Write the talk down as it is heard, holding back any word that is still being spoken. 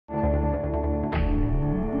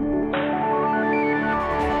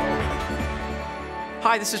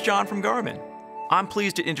Hi, this is John from Garmin. I'm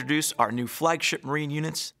pleased to introduce our new flagship marine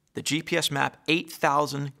units, the GPS Map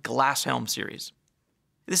 8000 Glass Helm series.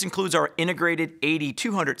 This includes our integrated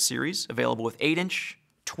 8200 series, available with 8-inch,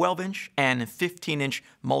 12-inch, and 15-inch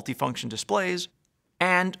multifunction displays,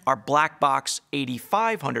 and our black box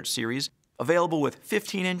 8500 series, available with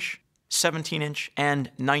 15-inch, 17-inch,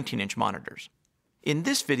 and 19-inch monitors. In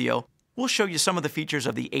this video, we'll show you some of the features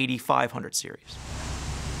of the 8500 series.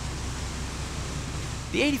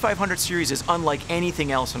 The 8500 series is unlike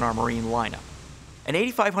anything else in our marine lineup. An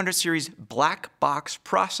 8500 series black box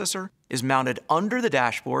processor is mounted under the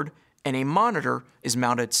dashboard, and a monitor is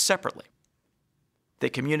mounted separately. They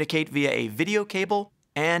communicate via a video cable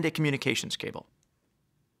and a communications cable.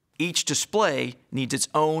 Each display needs its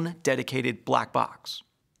own dedicated black box.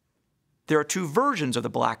 There are two versions of the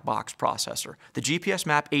black box processor. The GPS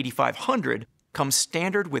Map 8500 comes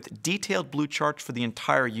standard with detailed blue charts for the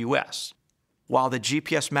entire US, while the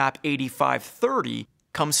GPS Map 8530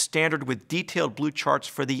 comes standard with detailed blue charts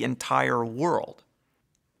for the entire world.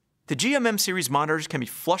 The GMM series monitors can be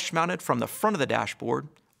flush mounted from the front of the dashboard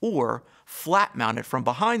or flat mounted from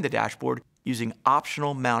behind the dashboard using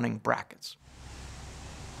optional mounting brackets.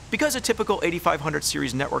 Because a typical 8500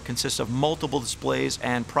 series network consists of multiple displays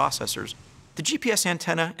and processors, the GPS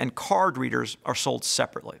antenna and card readers are sold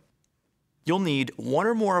separately. You'll need one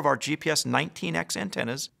or more of our GPS 19X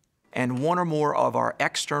antennas and one or more of our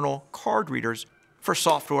external card readers for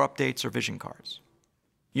software updates or vision cards.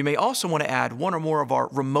 You may also want to add one or more of our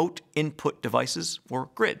remote input devices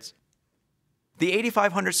or grids. The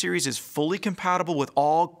 8500 series is fully compatible with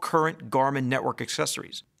all current Garmin network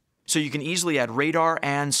accessories, so you can easily add radar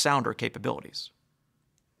and sounder capabilities.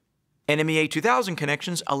 NMEA 2000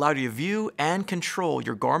 connections allow you to view and control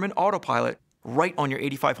your Garmin autopilot right on your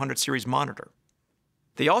 8500 series monitor.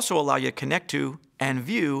 They also allow you to connect to and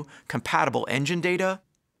view compatible engine data,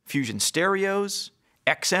 Fusion stereos,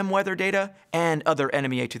 XM weather data, and other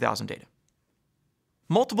NMEA 2000 data.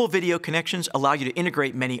 Multiple video connections allow you to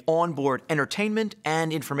integrate many onboard entertainment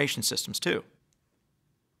and information systems too.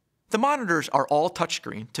 The monitors are all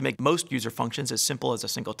touchscreen to make most user functions as simple as a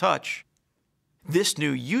single touch. This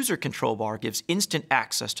new user control bar gives instant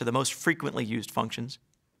access to the most frequently used functions.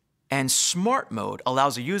 And Smart Mode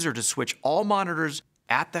allows a user to switch all monitors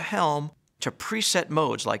at the helm to preset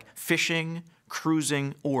modes like fishing,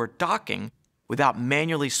 cruising, or docking without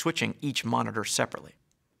manually switching each monitor separately.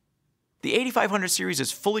 The 8500 series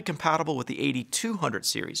is fully compatible with the 8200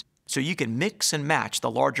 series, so you can mix and match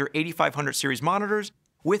the larger 8500 series monitors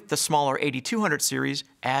with the smaller 8200 series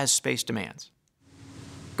as space demands.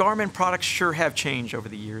 Garmin products sure have changed over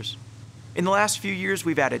the years. In the last few years,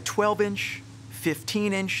 we've added 12-inch,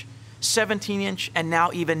 15-inch, 17-inch, and now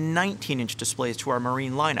even 19-inch displays to our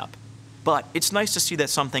marine lineup. But it's nice to see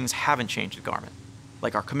that some things haven't changed at Garmin,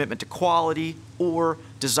 like our commitment to quality or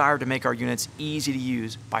desire to make our units easy to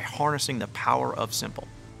use by harnessing the power of simple.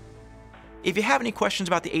 If you have any questions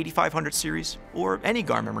about the 8500 series or any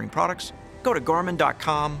Garmin marine products, go to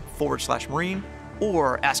garmin.com/marine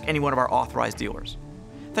or ask any one of our authorized dealers.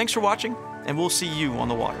 Thanks for watching, and we'll see you on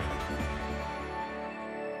the water.